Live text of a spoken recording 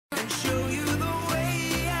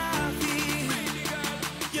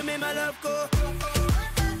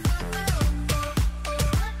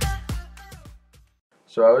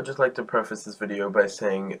So I would just like to preface this video by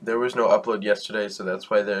saying there was no upload yesterday, so that's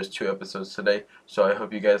why there's 2 episodes today. So I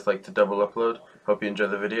hope you guys like the double upload. Hope you enjoy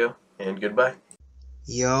the video, and goodbye.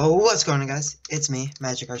 Yo, what's going on, guys? It's me,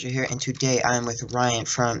 Magic Archer here, and today I'm with Ryan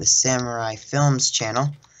from the Samurai Films channel,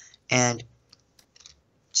 and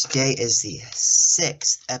today is the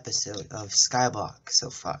 6th episode of Skyblock so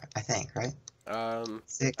far, I think, right?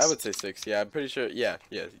 6? I would say 6. Yeah, I'm pretty sure. Yeah,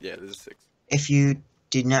 this is 6. If you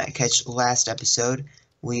did not catch last episode,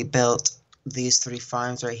 we built these 3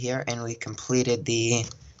 farms right here, and we completed the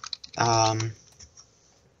Oh,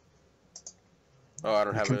 I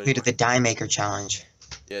don't have it. Completed the die maker challenge.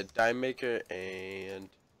 Yeah, die maker, and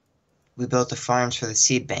we built the farms for the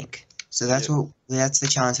seed bank. So that's that's the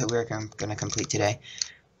challenge that we're gonna complete today.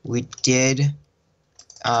 We did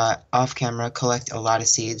off camera collect a lot of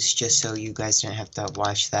seeds just so you guys didn't have to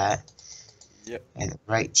watch that. Yep. And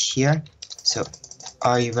right here. So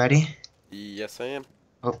are you ready? Yes, I am.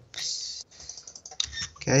 Oops.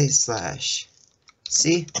 Okay, /C.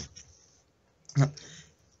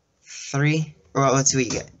 3. Well, let's see what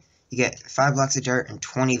you get. You get 5 blocks of dirt and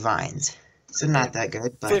 20 vines. So not that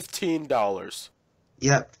good, but $15.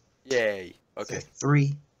 Yep. Yay. Okay. So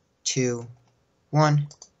 3, 2, 1.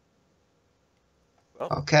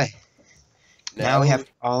 Well, okay. Now we have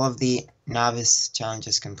all of the novice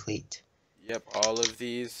challenges complete. Yep, all of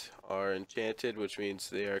these are enchanted, which means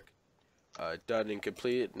they are done and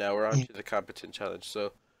complete. Now we're on to the competent challenge.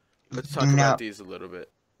 So let's talk about these a little bit.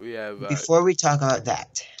 We have before we talk about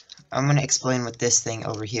that, I'm gonna explain what this thing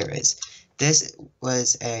over here is. This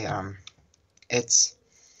was a it's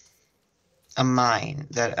a mine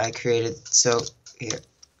that I created. So here,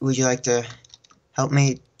 would you like to help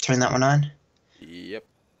me turn that one on? Yep.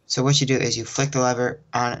 So what you do is you flick the lever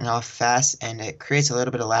on and off fast, and it creates a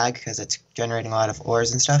little bit of lag because it's generating a lot of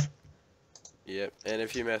ores and stuff. Yep, and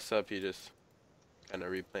if you mess up, you just kind of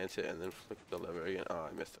replant it and then flick the lever again. Oh,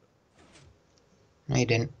 I messed up. No, you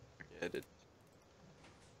didn't. Yeah, I did.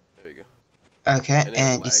 There we go. Okay,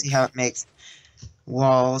 and you see how it makes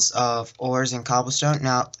walls of ores and cobblestone?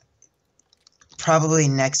 Now, probably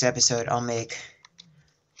next episode I'll make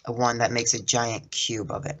one that makes a giant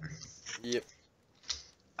cube of it. Yep.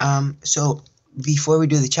 So before we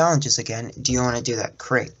do the challenges again, do you want to do that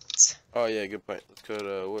crates? Oh yeah, good point. Let's go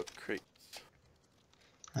to whip crates.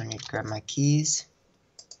 I need to grab my keys.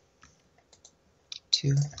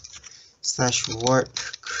 2/warp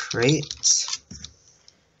crates.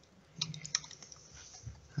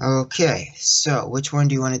 Okay, so which one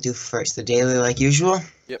do you want to do first? The daily like usual?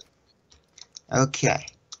 Yep. Okay.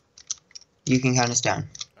 You can count us down.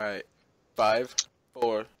 Alright. 5,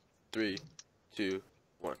 4, 3, 2,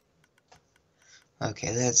 1.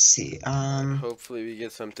 Okay, let's see. Hopefully we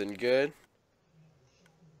get something good.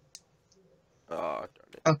 Oh, darn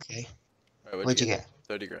it. Okay. Right, what'd you get?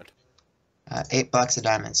 30 grand. 8 blocks of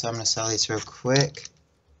diamonds. So I'm gonna sell these real quick.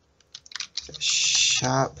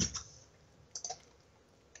 Shop.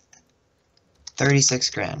 36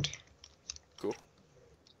 grand. Cool.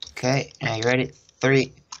 Okay, now you ready?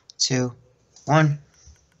 3, 2, 1.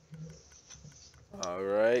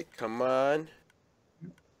 Alright, come on.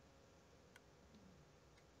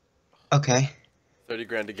 Okay. 30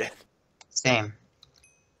 grand again. Same.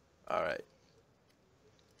 Alright.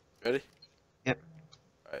 Ready? Yep.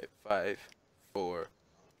 Alright, 5, 4,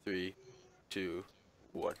 3, 2,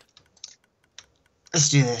 1. Let's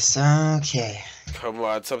do this. Okay. Come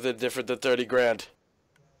on, something different than 30 grand.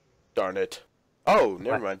 Darn it. Oh,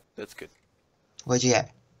 never mind. That's good. What'd you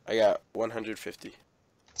get? I got 150.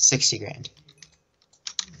 60 grand.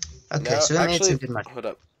 Okay, now, so that made some good money. Hold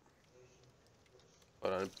up.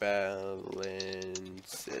 Hold on.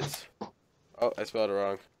 Balances. Oh, I spelled it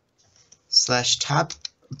wrong. /top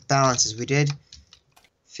balances. We did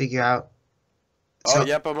figure out. Oh,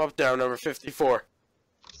 yep, I'm up down number 54.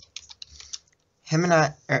 Him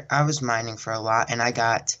and I was mining for a lot, and I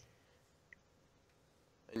got.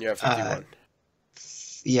 And you have 51.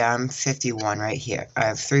 Yeah, I'm 51 right here. I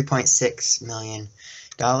have $3.6 million,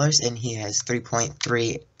 and he has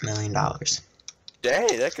 $3.3 million.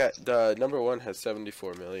 Dang, that guy, the number 1 has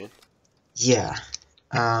 74 million. Yeah.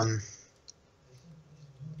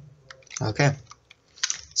 Okay.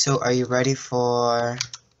 So, are you ready for?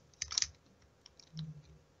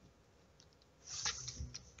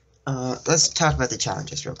 Let's talk about the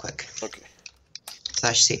challenges real quick. Okay.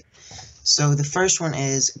 /C. So the first one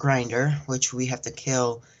is grinder, which we have to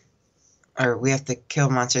kill, or we have to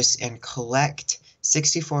kill monsters and collect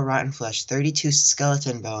 64 rotten flesh, 32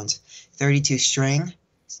 skeleton bones, 32 string,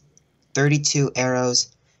 32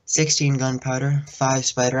 arrows, 16 gunpowder, 5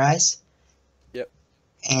 spider eyes. Yep.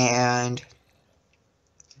 And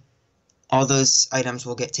all those items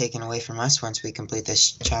will get taken away from us once we complete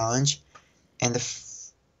this challenge. And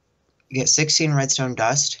you get 16 redstone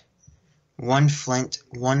dust, 1 flint,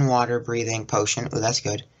 1 water breathing potion. Oh, that's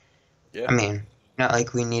good. Yeah. I mean, not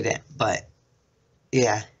like we need it, but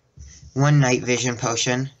yeah. 1 night vision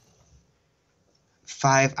potion,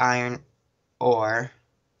 5 iron ore.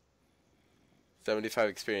 75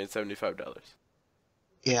 experience, $75.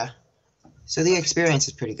 Yeah. So the experience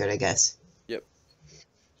is pretty good, I guess. Yep.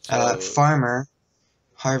 So, Farmer,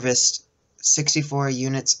 harvest 64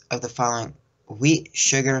 units of the following: wheat,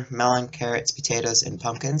 sugar, melon, carrots, potatoes, and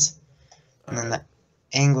pumpkins. And then the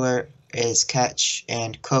angler is catch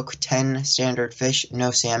and cook 10 standard fish, no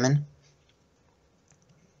salmon.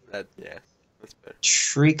 Yeah, that's better.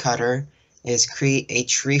 Tree cutter is create a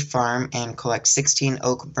tree farm and collect 16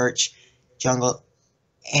 oak, birch, jungle,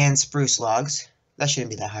 and spruce logs. That shouldn't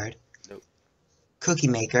be that hard. Nope. Cookie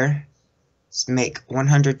maker, make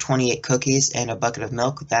 128 cookies and a bucket of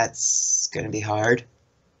milk. That's gonna be hard.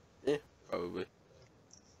 Yeah, probably.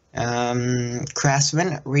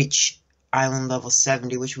 Craftsman, reach island level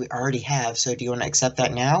 70, which we already have. So do you want to accept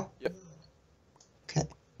that now? Yep. Okay.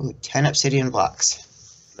 Ooh, 10 obsidian blocks.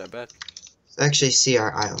 Not bad. So actually see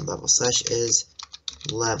our island level. Slash is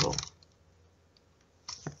level.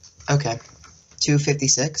 Okay.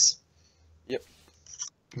 256. Yep.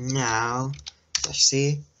 Now, slash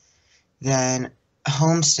C. Then,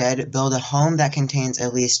 homestead. Build a home that contains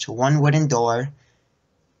at least 1 wooden door,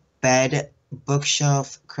 bed,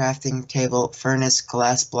 bookshelf, crafting table, furnace,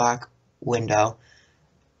 glass block, window,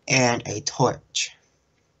 and a torch.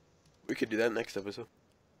 We could do that next episode.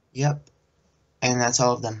 Yep. And that's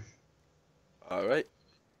all of them. Alright.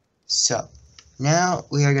 So, now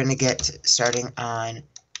we are going to get starting on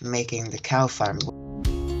making the cow farm.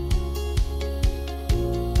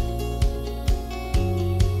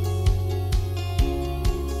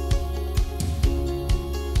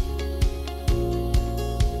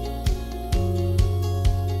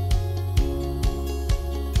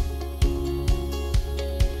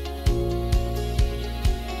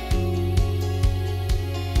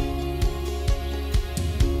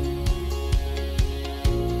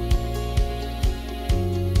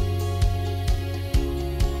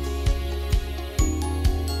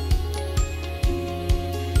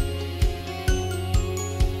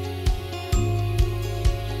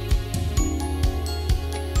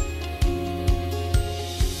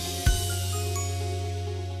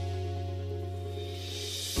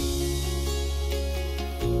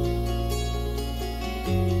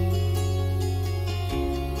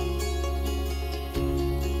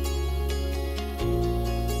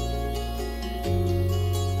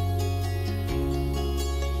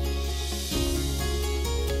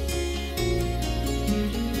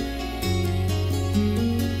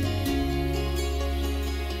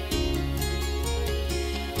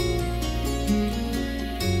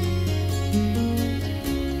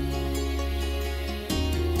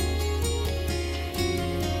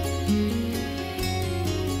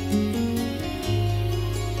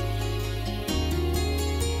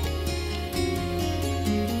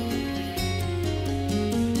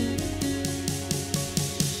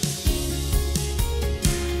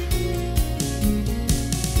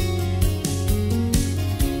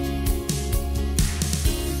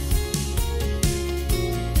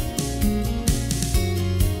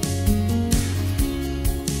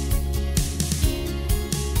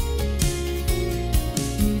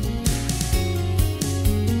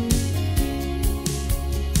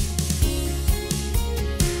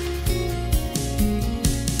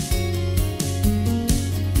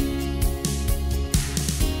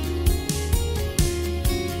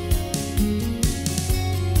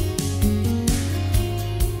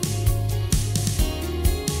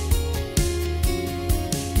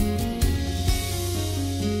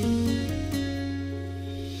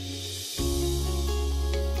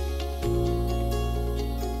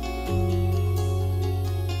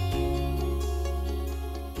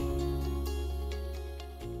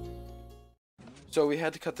 So we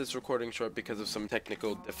had to cut this recording short because of some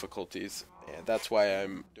technical difficulties, and that's why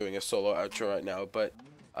I'm doing a solo outro right now, but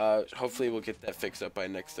hopefully we'll get that fixed up by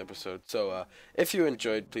next episode. So if you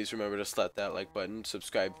enjoyed, please remember to slap that like button,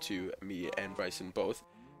 subscribe to me and Bryson both,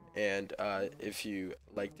 and if you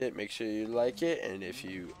liked it, make sure you like it, and if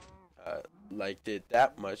you liked it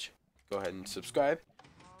that much, go ahead and subscribe.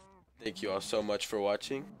 Thank you all so much for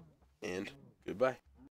watching, and goodbye.